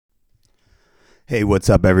Hey, what's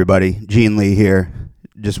up, everybody? Gene Lee here.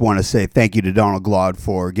 Just want to say thank you to Donald Glaude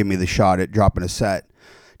for giving me the shot at dropping a set.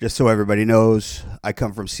 Just so everybody knows, I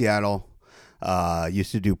come from Seattle.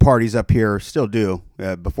 Used to do parties up here, still do,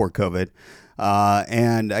 before COVID.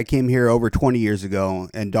 And I came here over 20 years ago,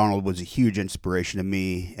 and Donald was a huge inspiration to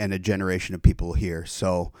me and a generation of people here.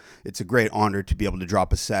 So it's a great honor to be able to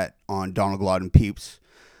drop a set on Donald Glaude Peeps.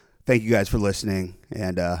 Thank you guys for listening,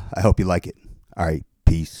 and I hope you like it. All right,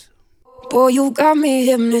 peace. Boy, you got me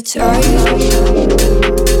hypnotized.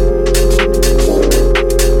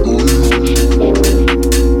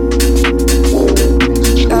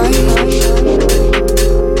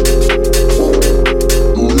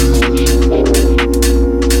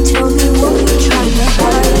 Tell me what you're trying to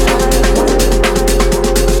hide.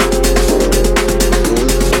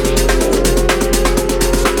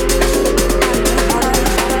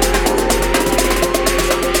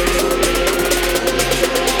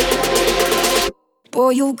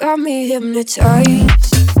 Boy, you got me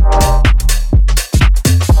hypnotized.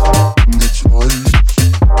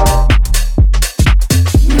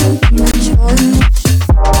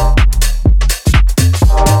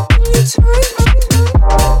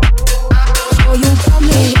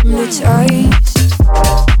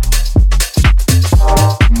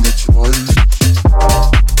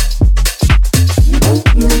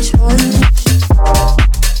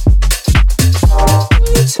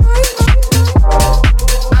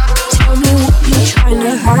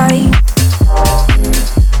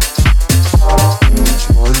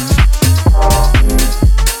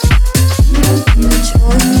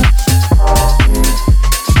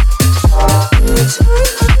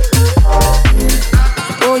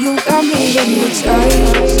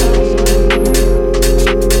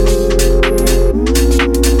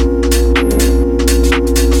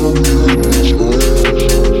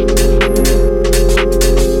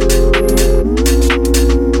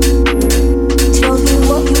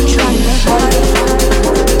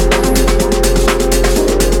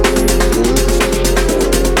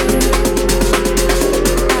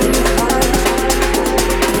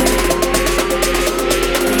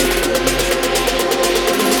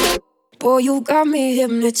 Boy, you got me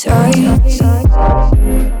hypnotized. Tell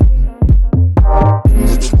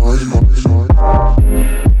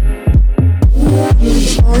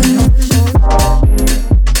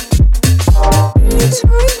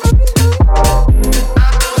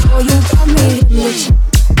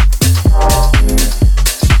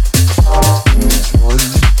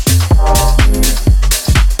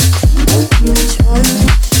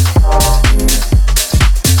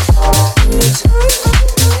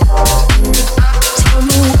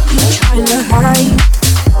me what you're trying to hide.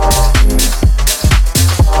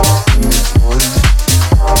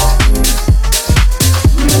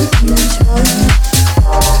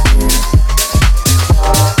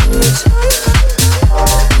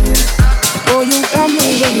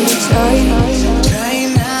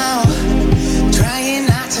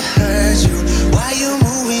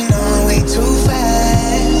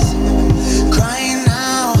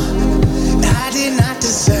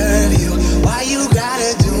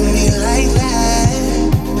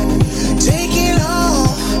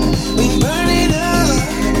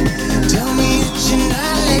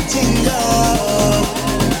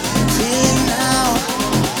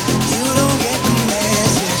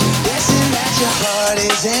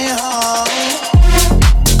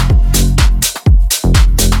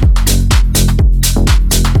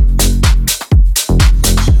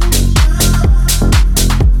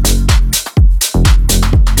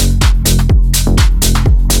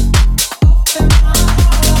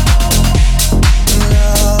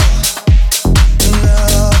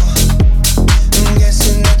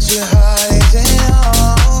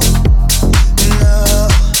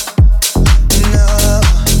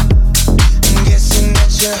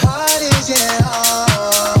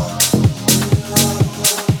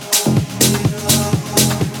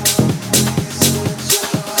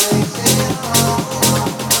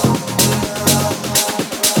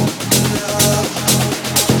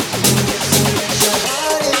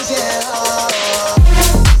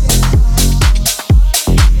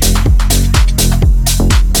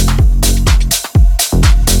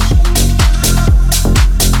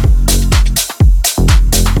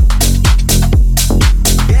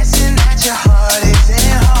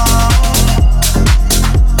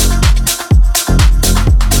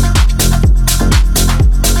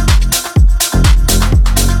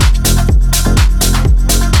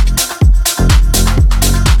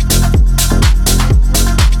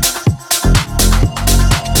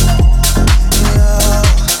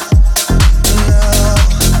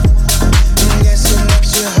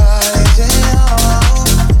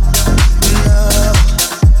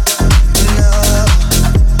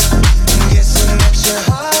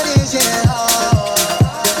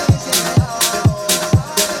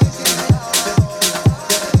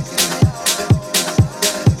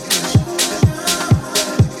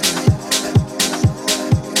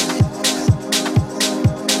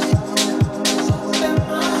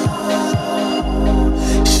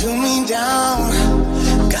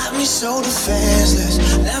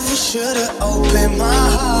 Should've opened my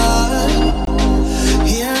heart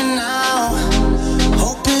here and now,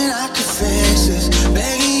 hoping I could fix this,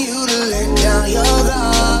 begging you to let down your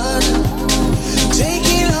guard. Take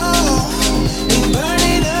it all and burn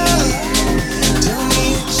it up. Tell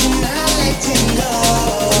me that you're not letting go.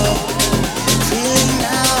 Feel it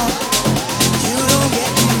now, you don't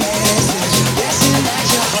get the message. Guessing that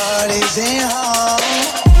your heart isn't home.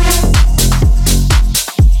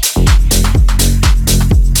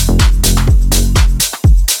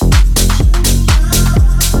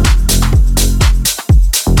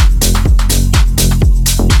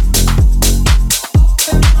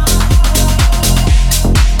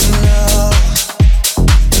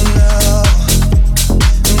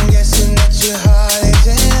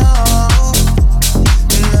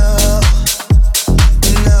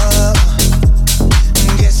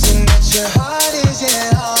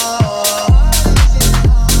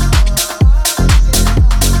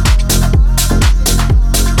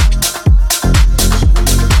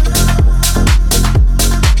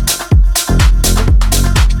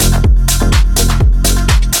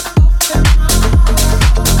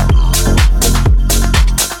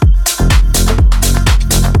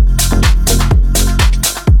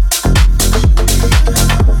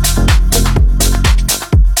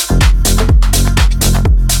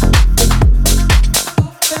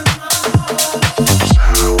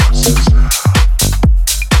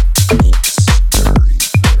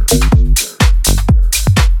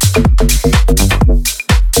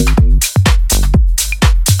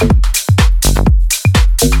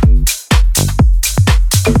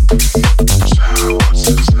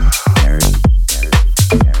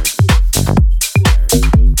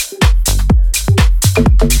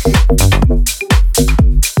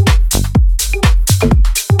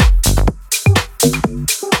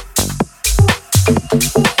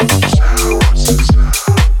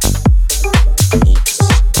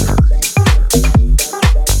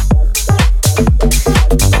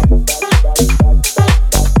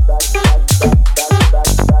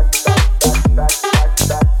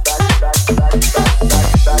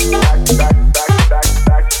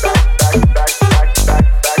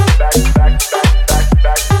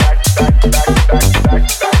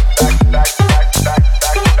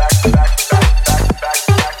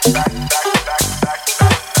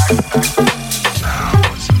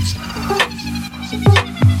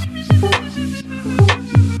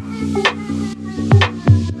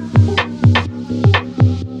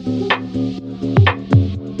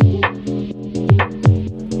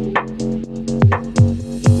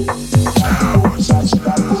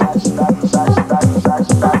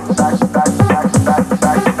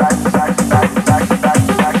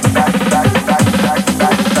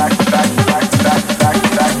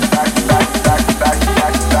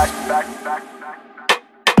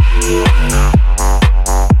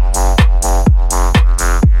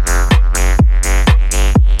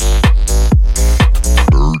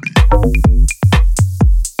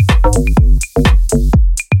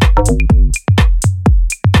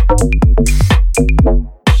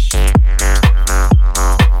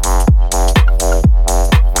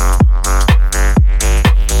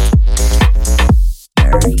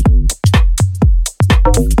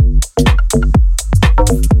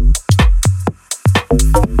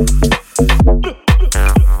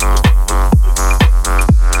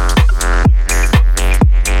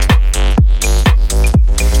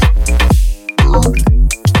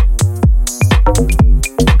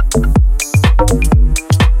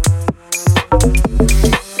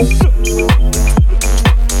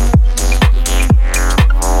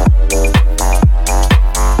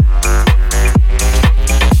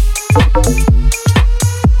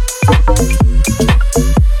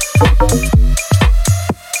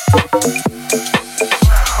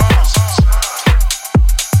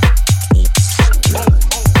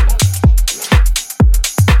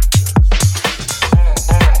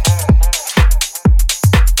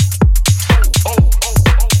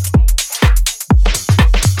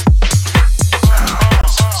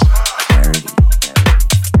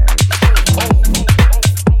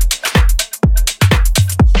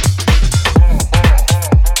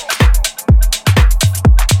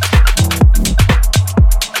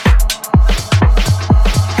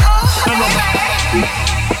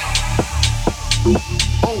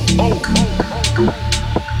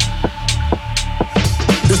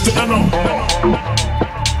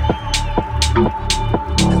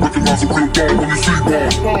 Recognize a real dog when you see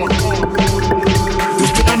one.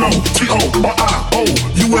 It's the N-O-T-O-R-I-O-U-S.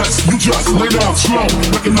 You just lay down slow.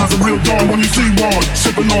 Recognize a real dog when you see one.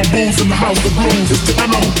 Sipping on booze in the house of blues. It's the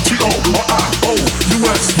N-O-T-O-R-I-O-U-S.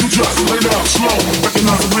 You just lay down slow.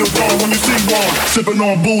 Recognize a real dog sipping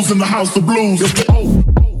on booze in the house of blues. It's the O.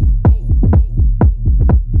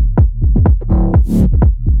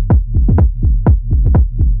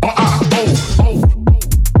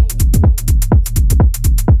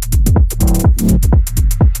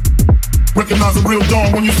 Recognize a real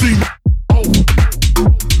dawn when you see me.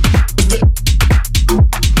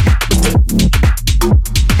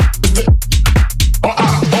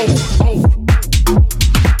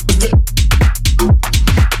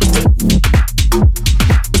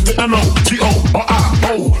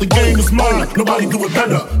 N-O-T-O-R-I-O. The game is mine, nobody do it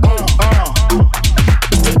better.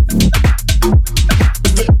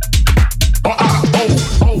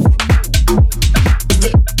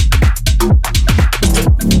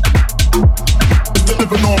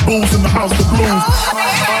 Sipping on booze in the house of blues.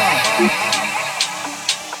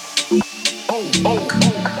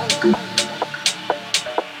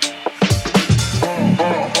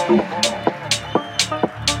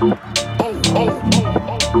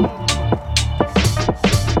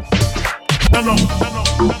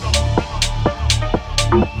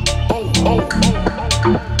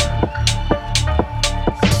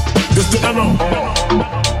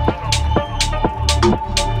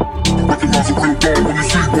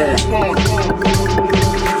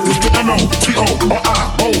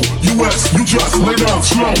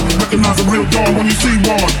 Recognize a real dawn when you see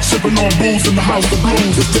one. Sipping on booze in the house of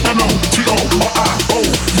blues. It's the N-O-T-O-R-I-O-U-S.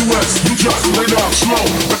 You just lay down slow.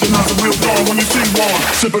 Recognize a real dawn when you see one.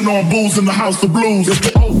 Sipping on booze in the house of blues. It's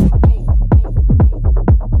the O.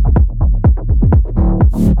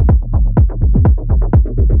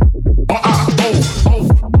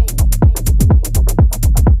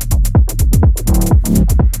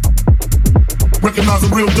 Recognize a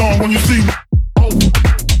real dawn when you see me.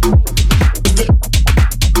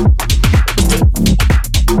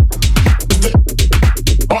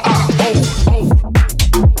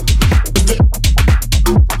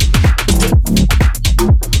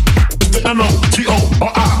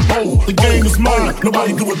 N-O-T-O-R-I-O. The game is mine,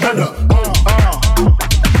 nobody do it better.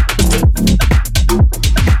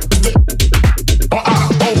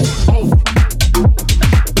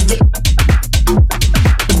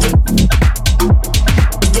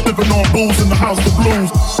 Sipping on booze in the house of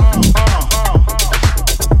blues.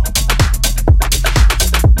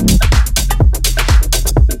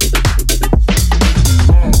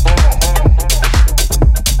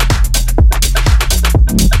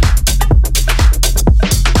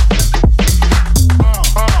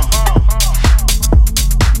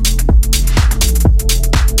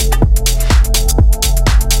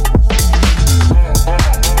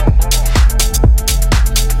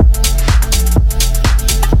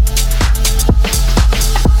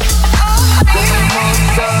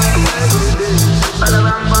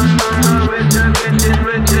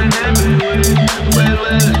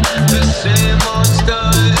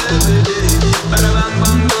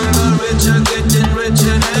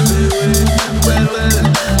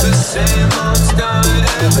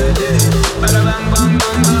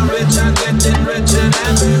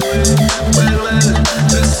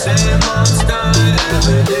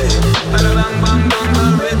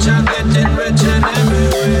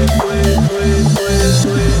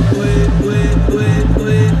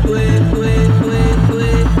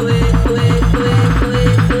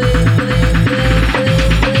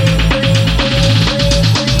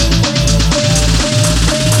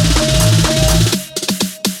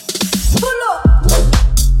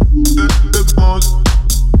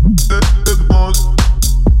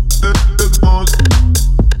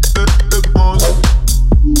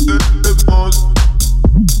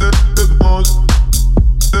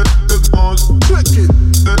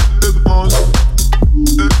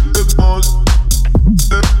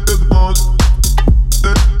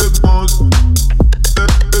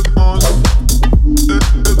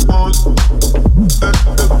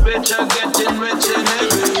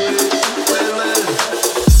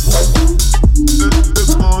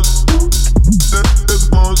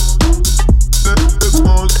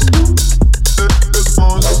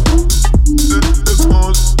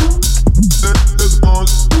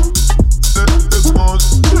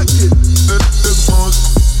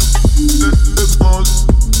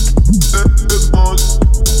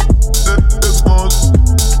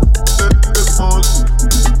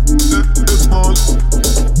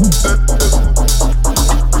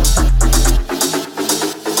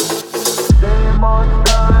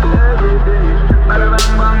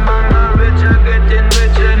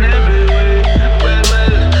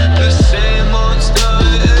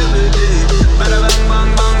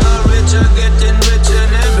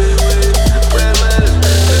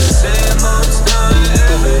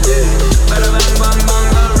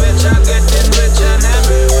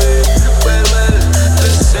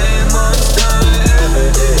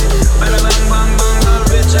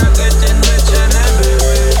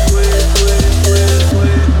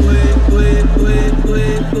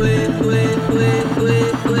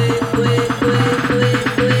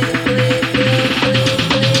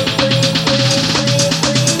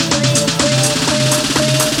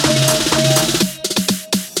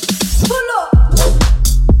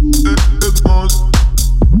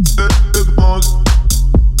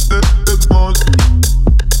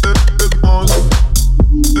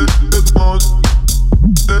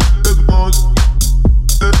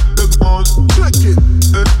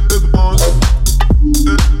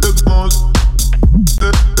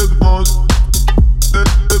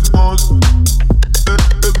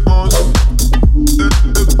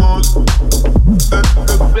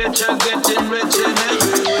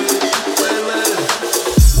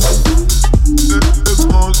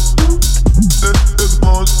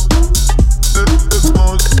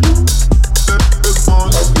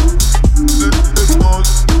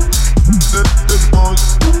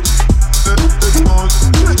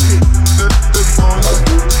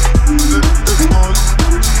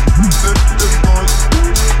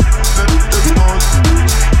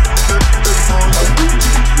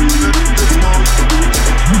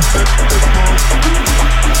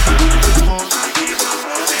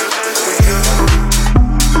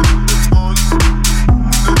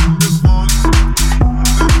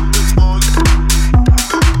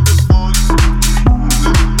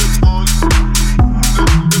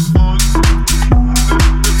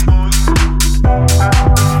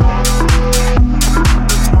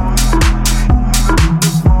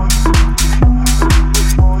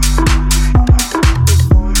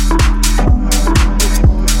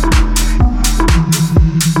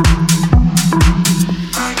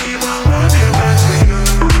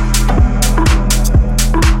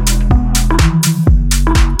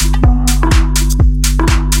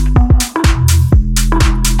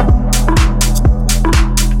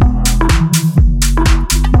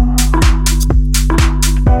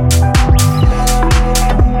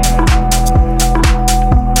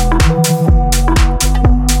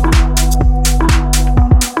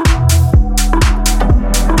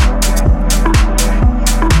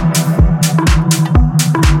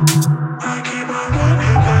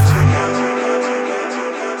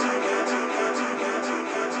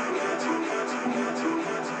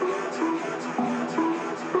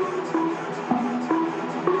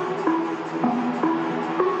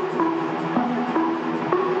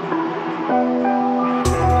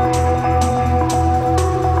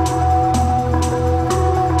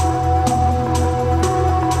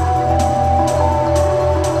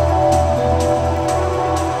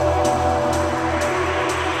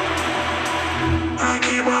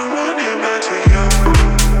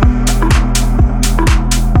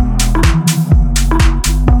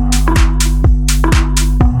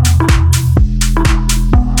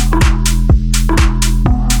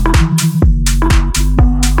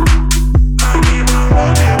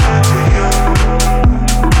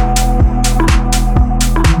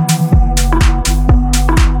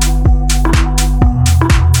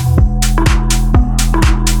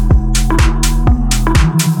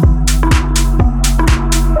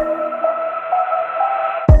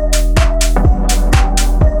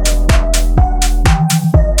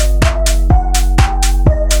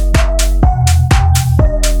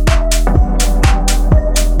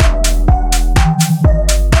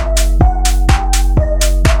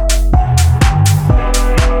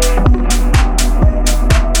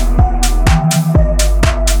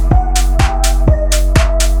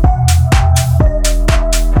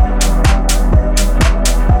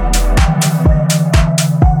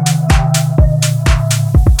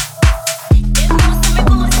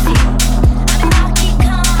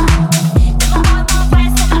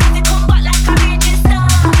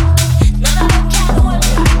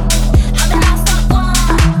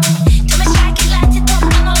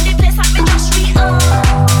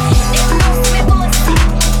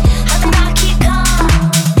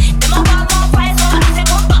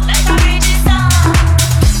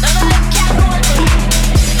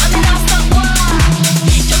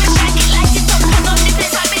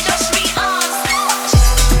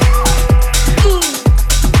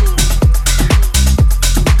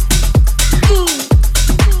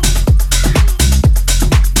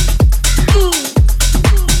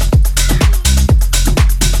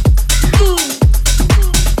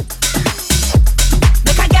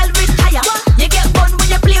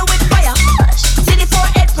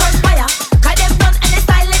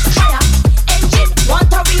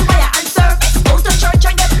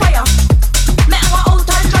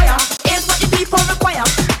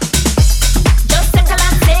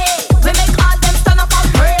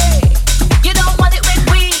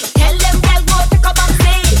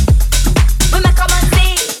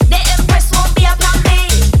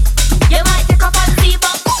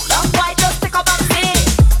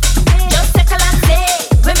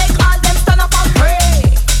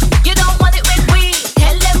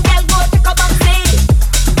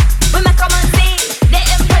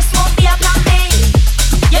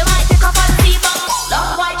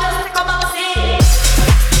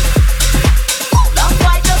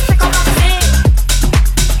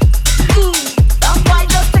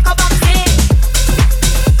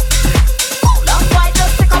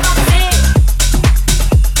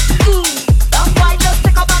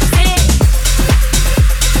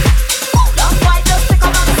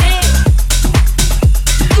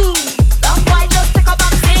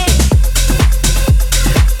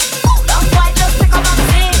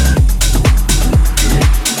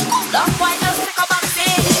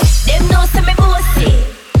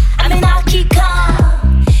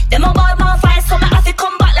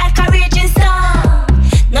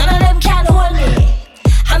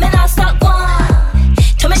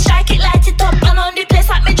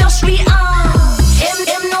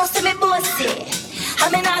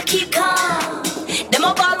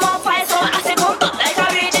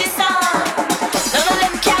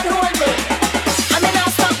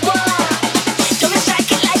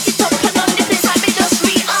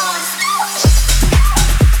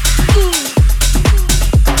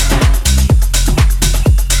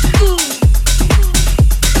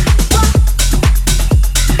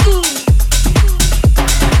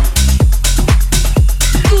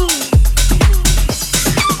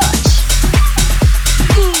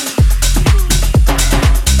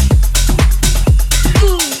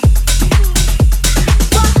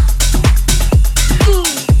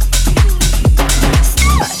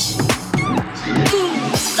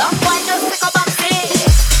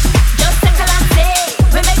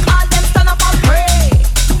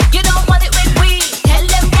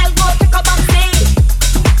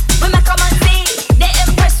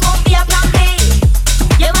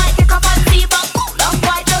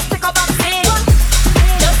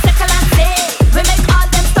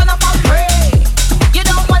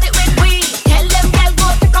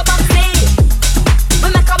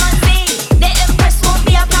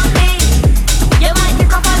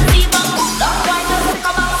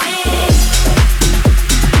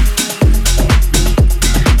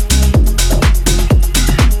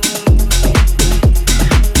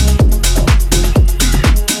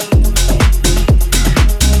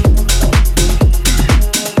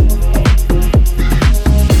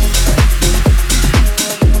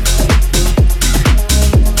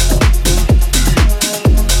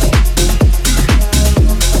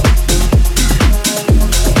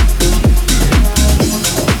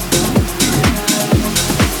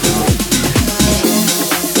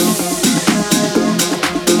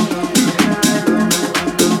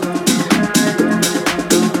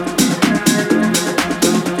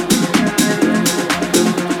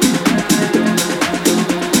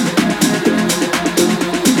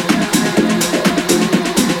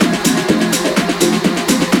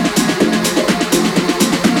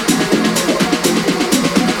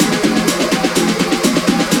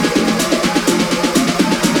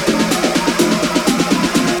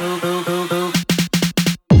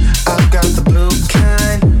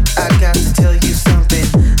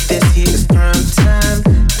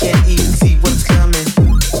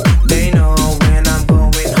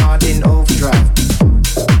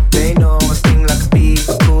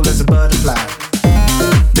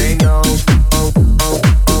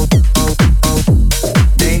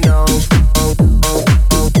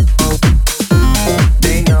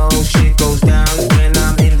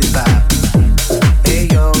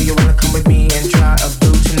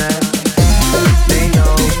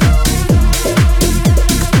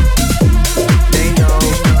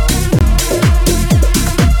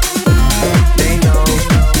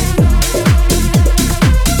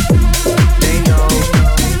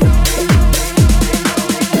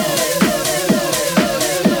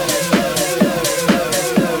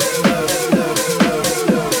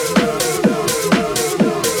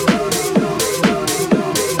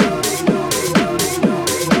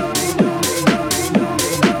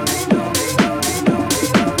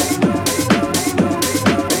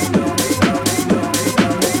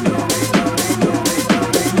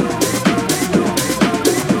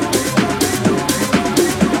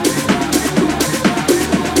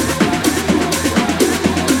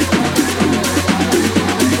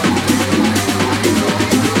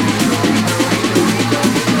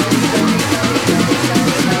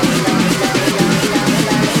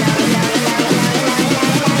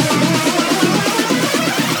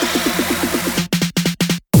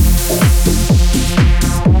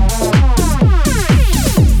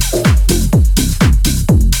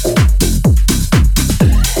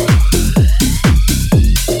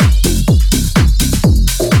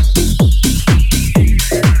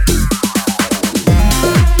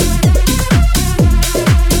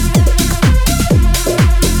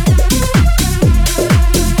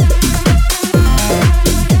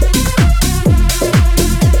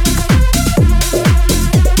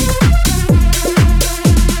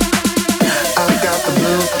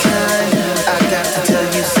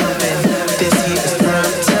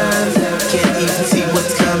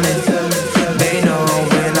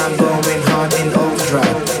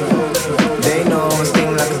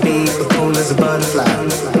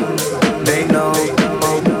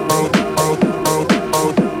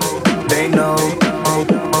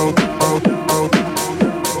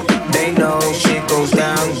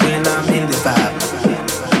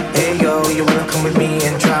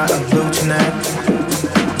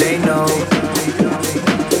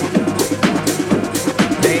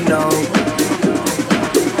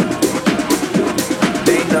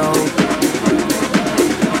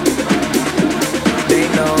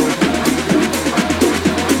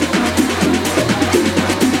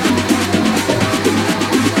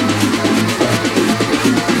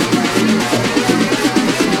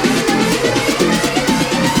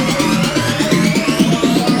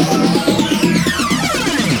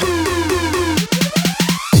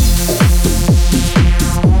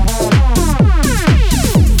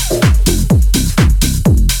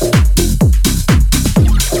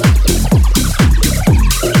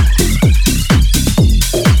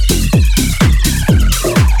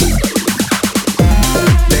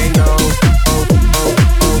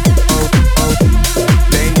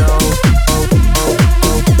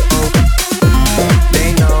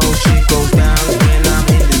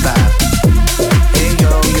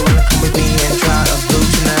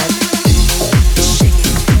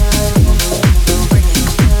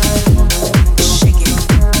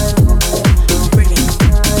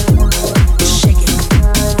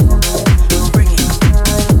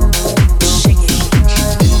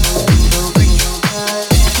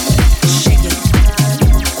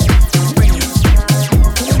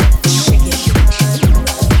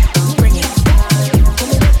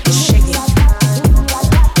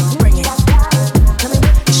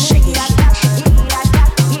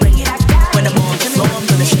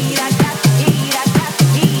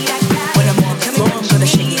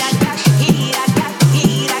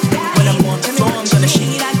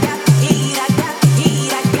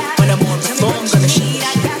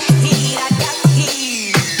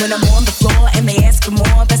 When I'm on the floor and they ask for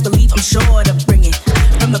more, best believe I'm sure to bring it.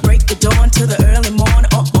 From the break of dawn to the early morn,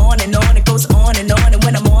 on and on, it goes on and on. And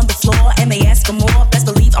when I'm on the floor and they ask for more, best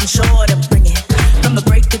believe I'm sure to bring it. From the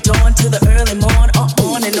break of dawn to the early morn,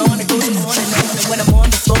 on and on, it goes on and on. And when I'm on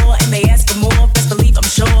the floor and they ask for more, best believe I'm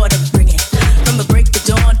sure to bring it. From the break of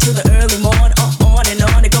dawn to the early morn, on and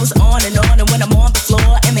on, it goes on and on. And when I'm on the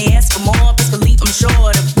floor and they ask for more, best believe I'm sure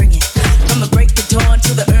to bring it. From the break of dawn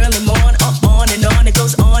to the early morn, on and on, it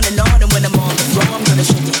goes on and on. And when I'm on the floor, I'm gonna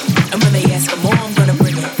shake it. And when they ask for more, I'm gonna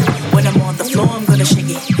bring it. When I'm on the floor, I'm gonna shake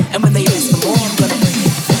it. And when they ask for more, I'm gonna bring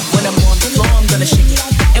it. When I'm on the floor, I'm gonna shake it.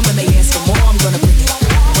 And when they ask for more, I'm gonna bring it.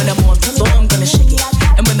 When I'm on the floor, I'm gonna shake it.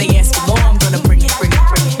 And when they ask for more, I'm gonna bring it. Bring it,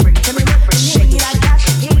 bring it, bring it, bring it, shake it.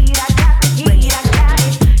 Bring it.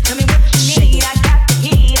 Tell me what you shake it.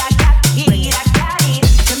 Bring it.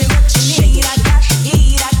 Tell me what you shake it.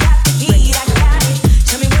 Bring it.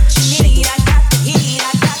 Tell me what you shake it. Tell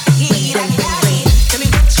me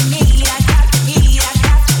what you need.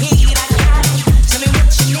 Tell me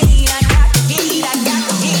what you need.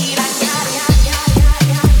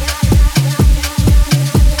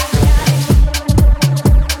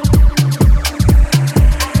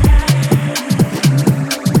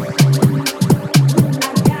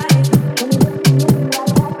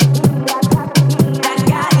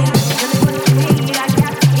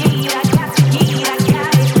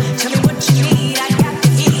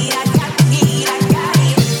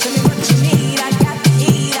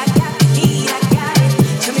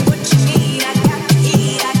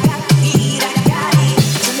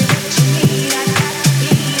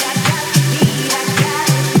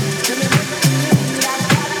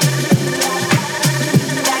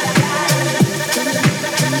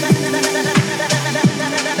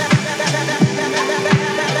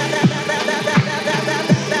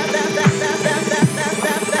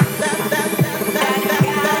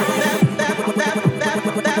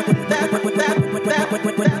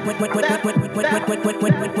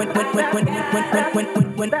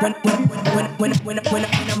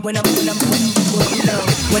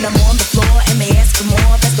 When I'm on the floor and they ask for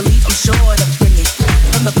more, best believe I'm sure to bring it.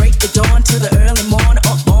 From the break of dawn to the early morn,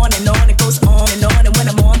 on and on, it goes on and on. And when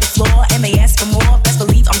I'm on the floor and they ask for more, best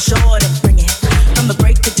believe I'm sure to bring it. From the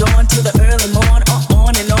break of dawn to the early morn,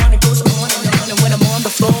 on and on, it goes on and on. And when I'm on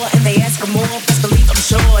the floor and they ask for more, best believe I'm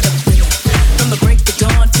sure to bring it. From the break of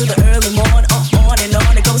dawn to the early morn, on and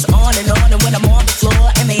on, it goes on and on. And when I'm on the floor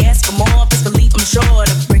and they ask for more, best believe I'm sure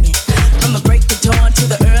to bring it. From the break of dawn to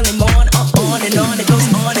the early morn,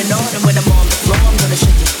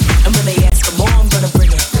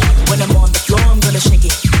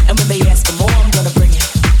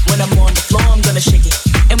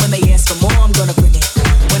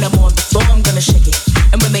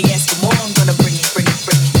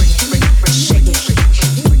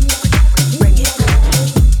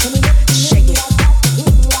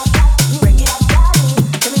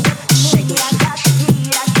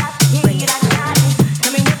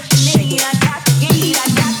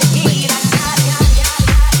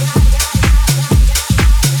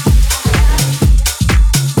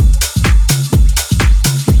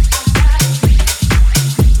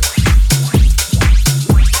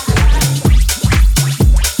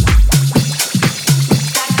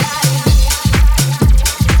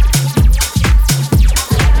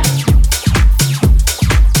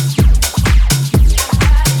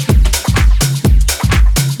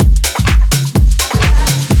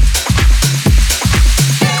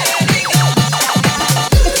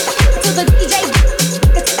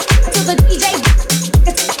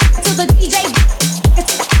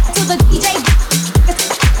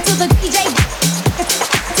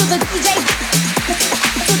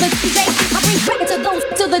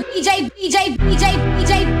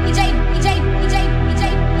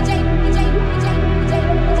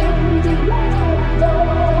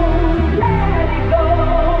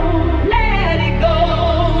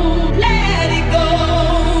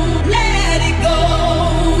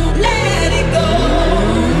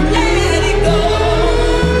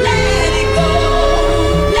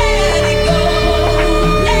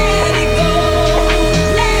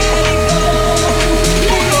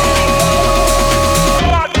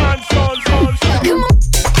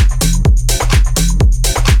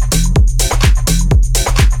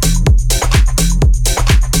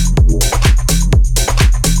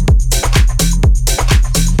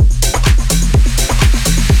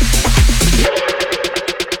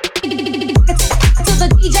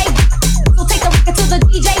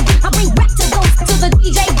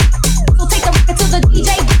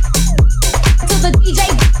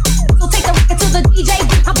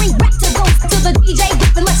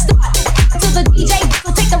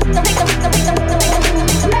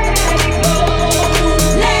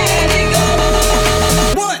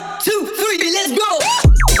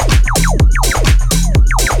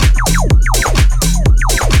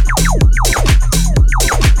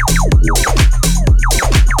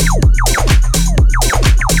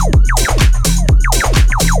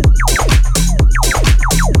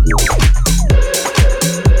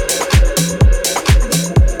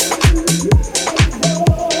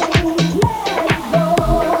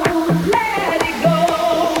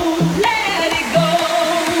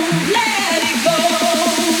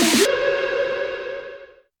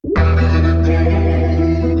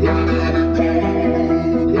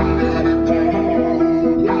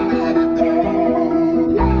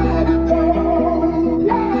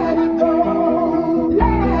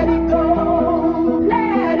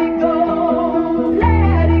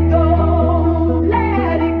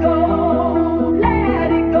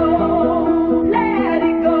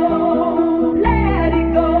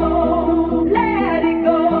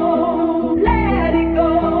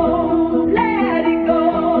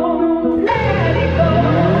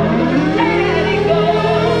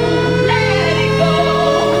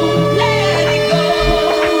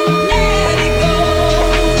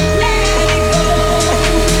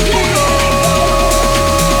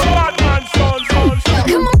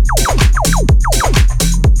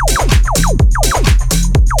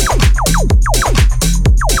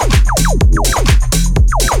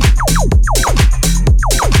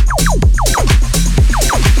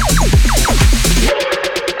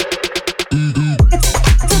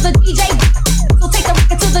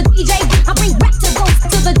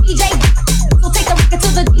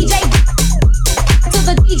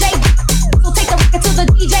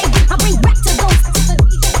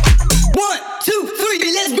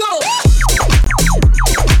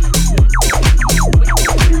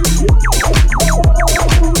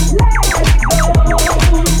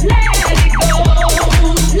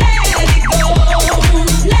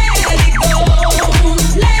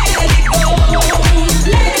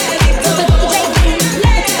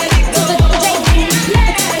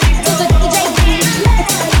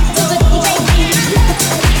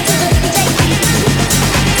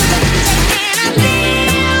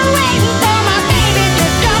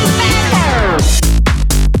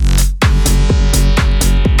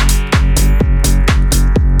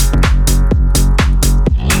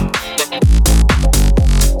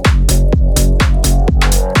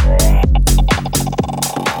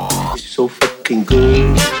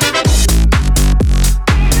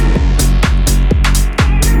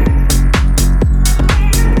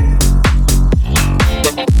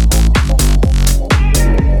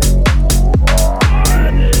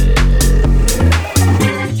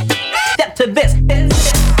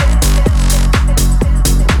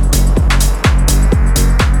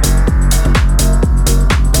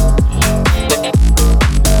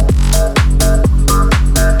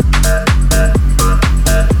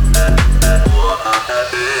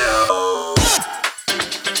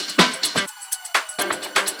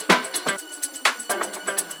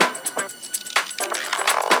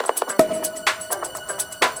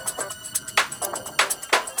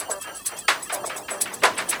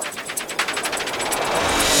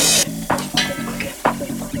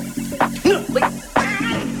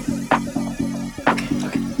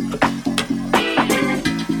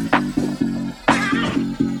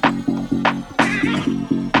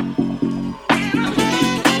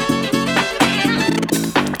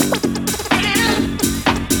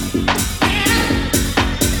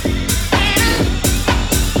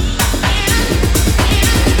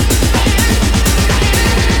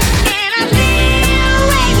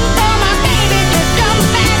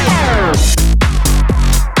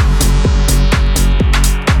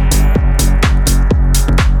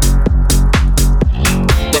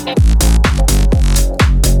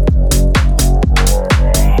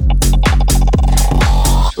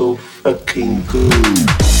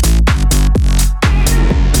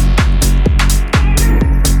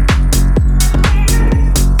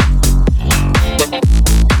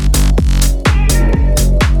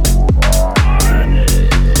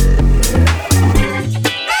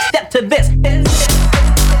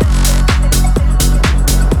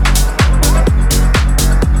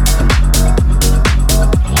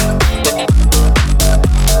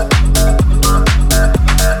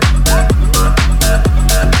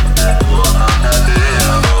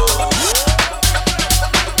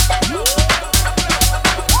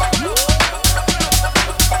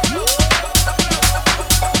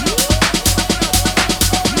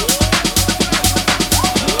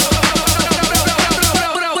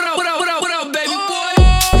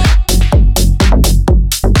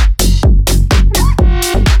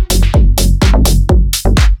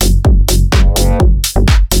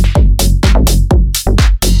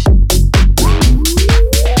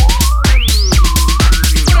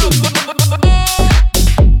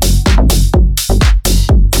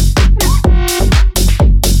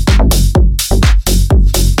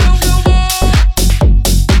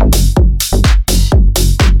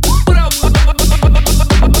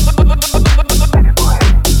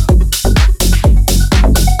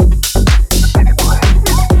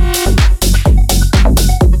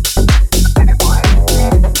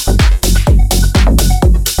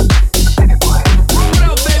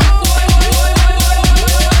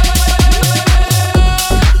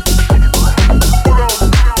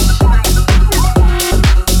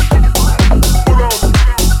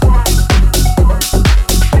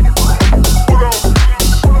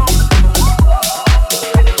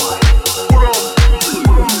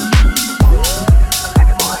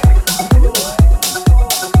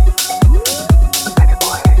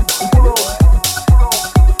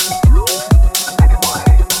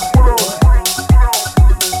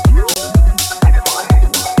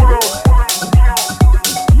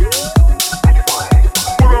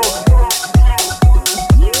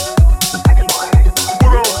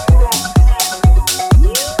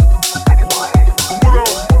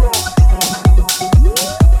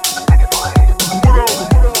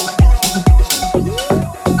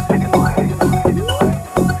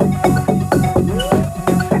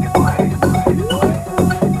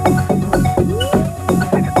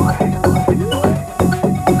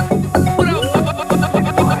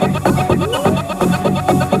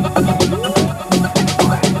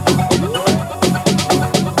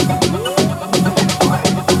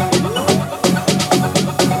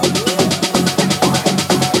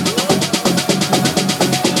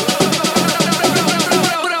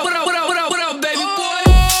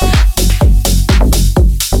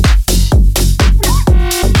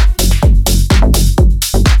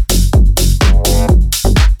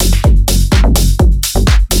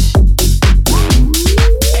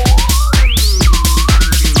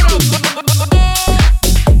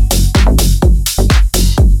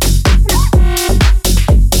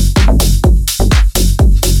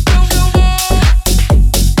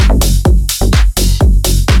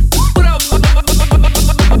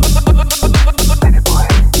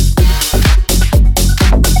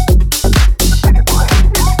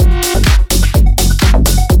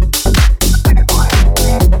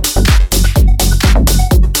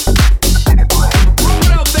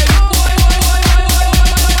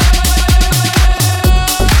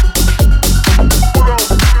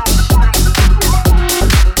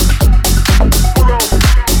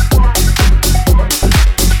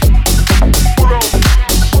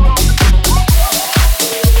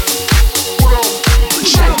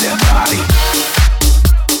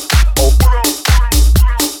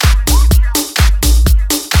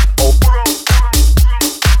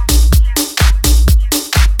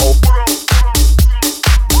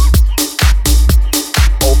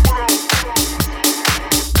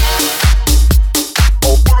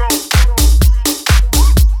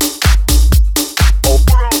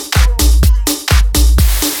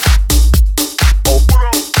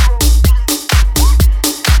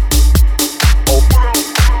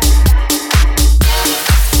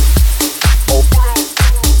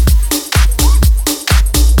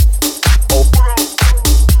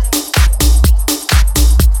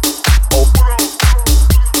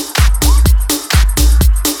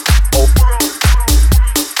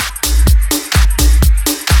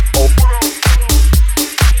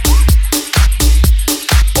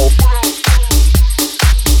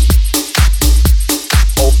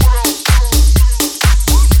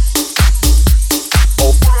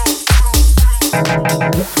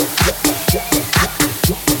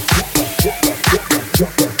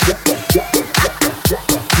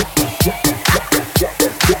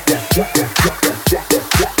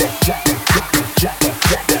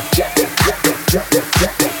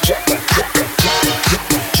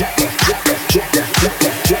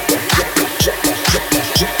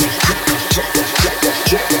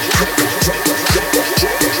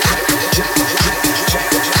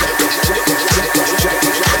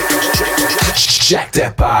 Jack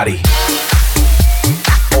that body.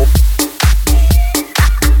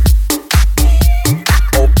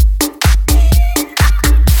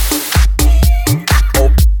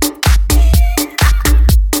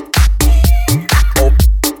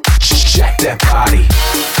 Jack that body.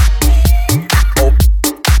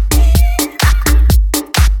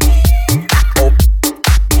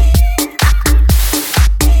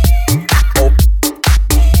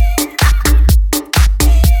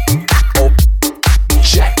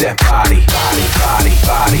 That body, body, body,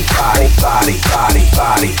 body, body, body, body,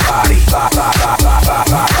 body, body, body,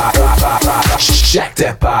 Jack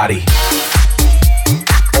that body.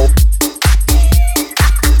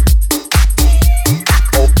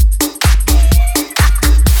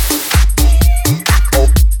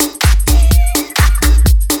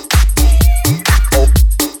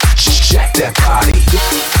 Jack that body.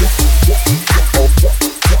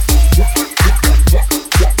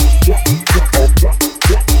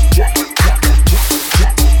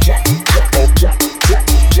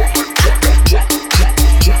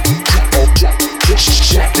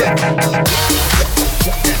 Jack that.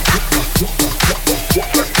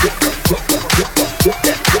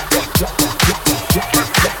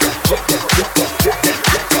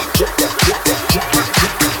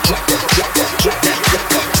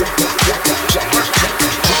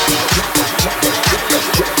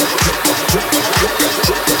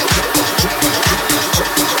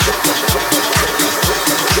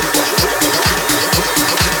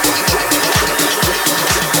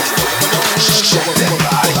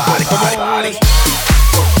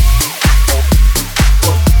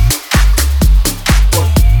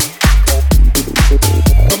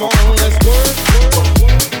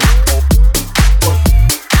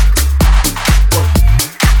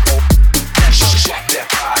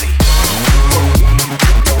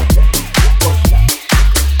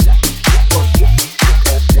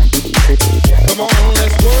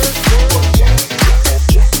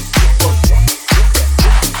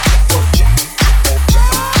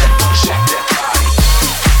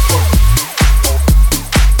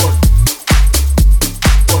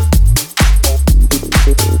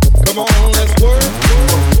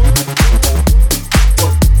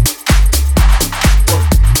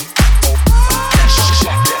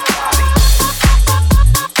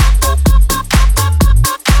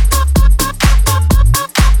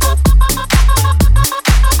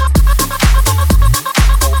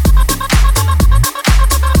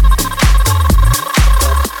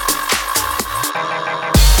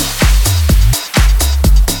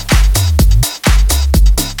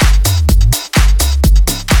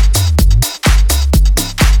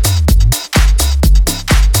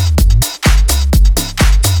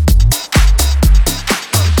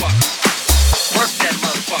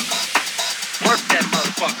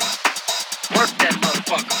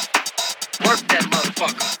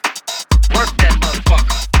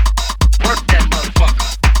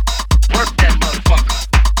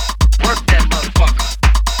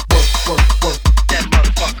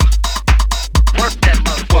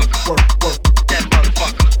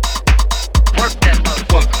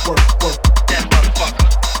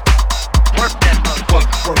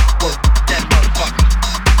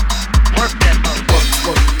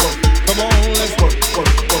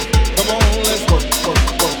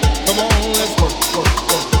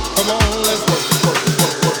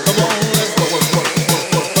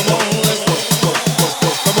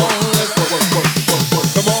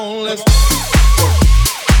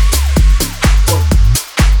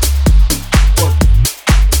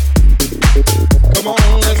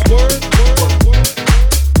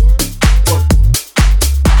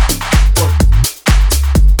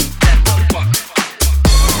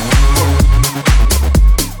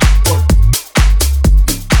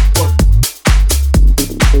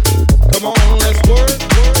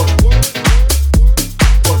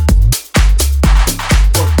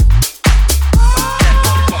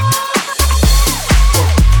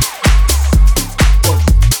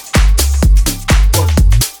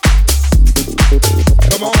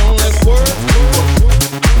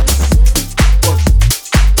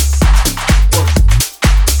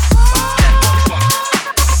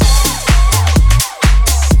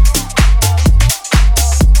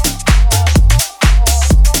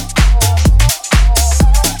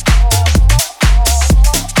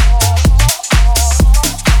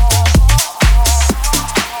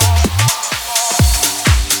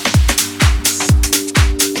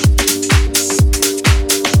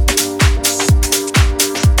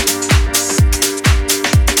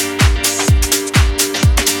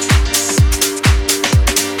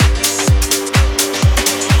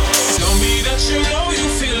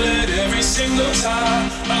 single time.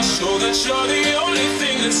 I'll show that you're the only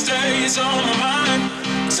thing that stays on my mind.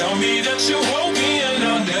 Tell me that you hold me and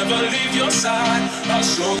I'll never leave your side. I'll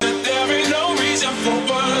show that there ain't no reason for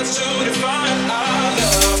words to define our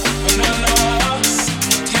love. No, no,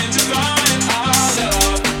 can't define our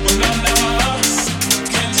love. No, no,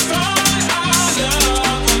 can't define our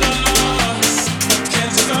love. No, no,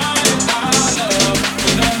 can't define our love.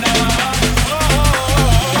 No, no,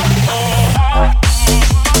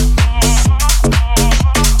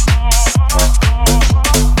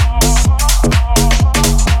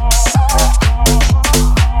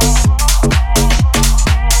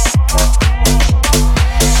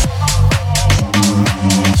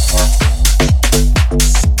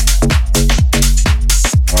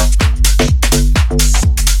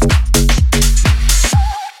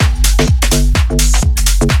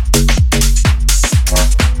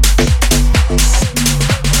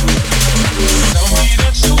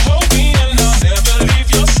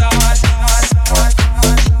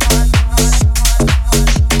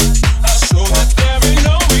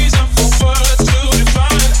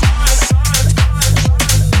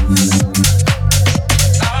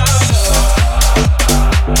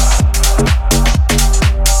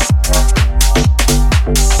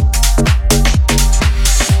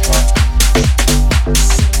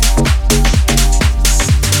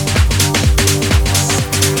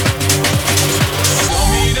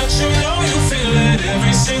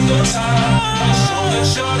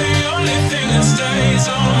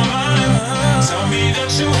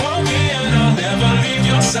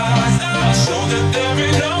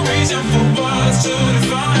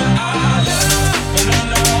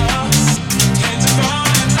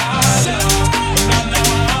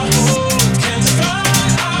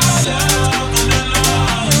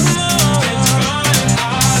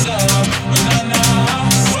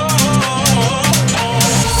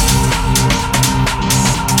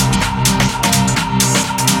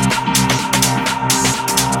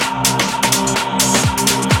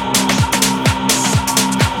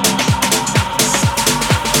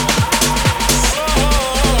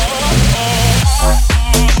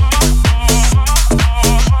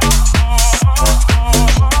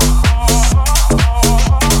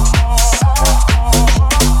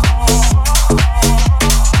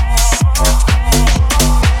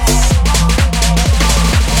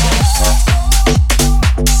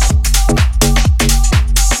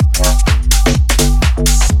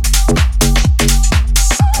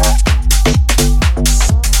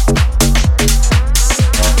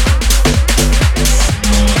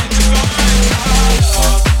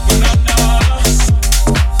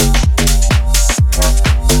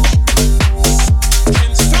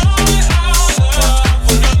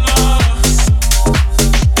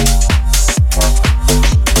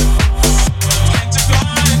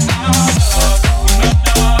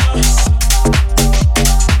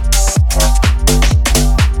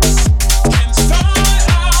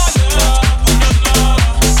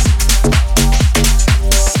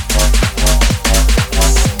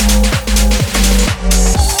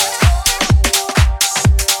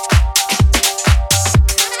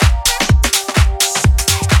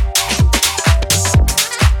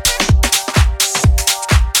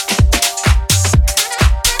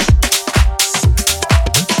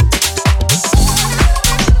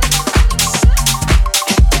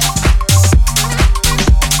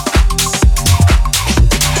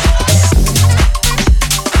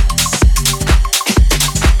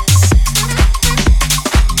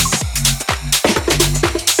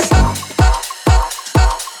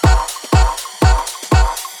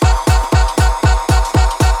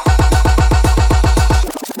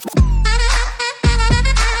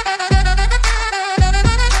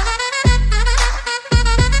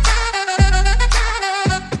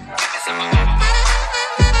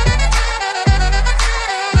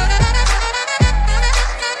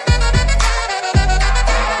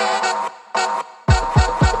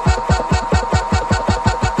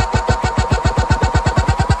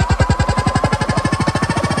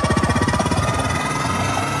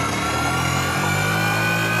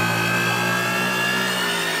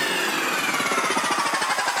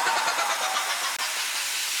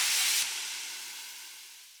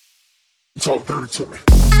 Talk dirty to me.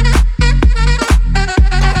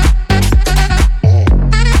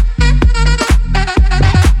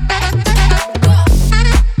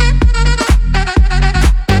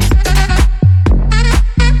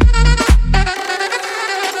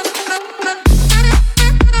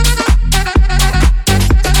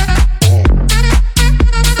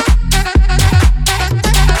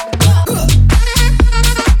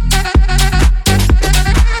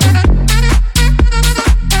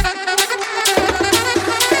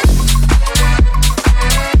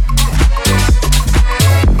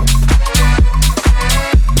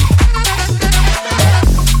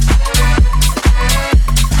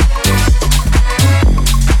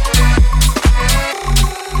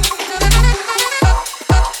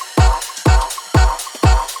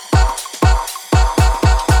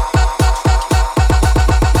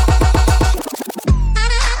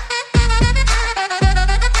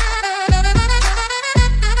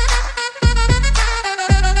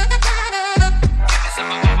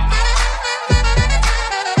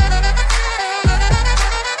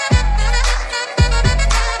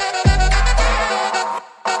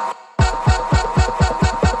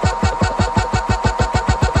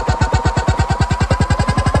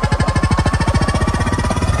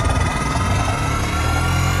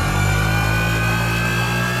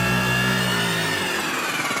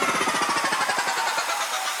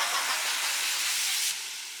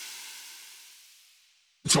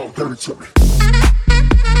 Talk dirty to me.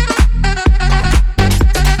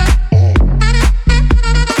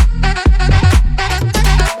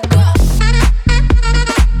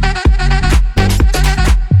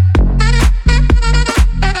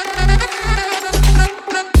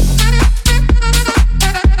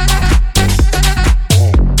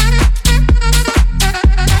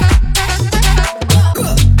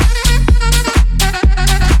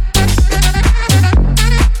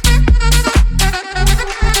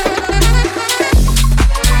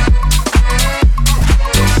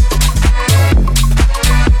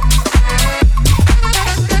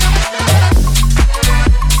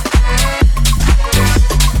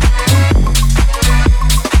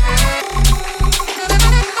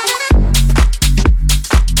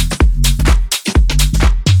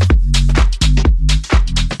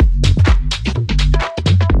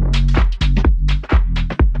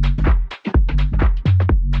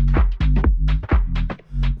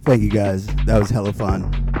 Thank you guys. That was hella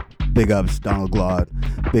fun. Big ups Donald Glaude.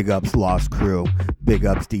 Big ups Lost Crew. Big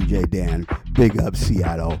ups DJ Dan. Big ups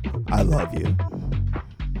Seattle. I love you.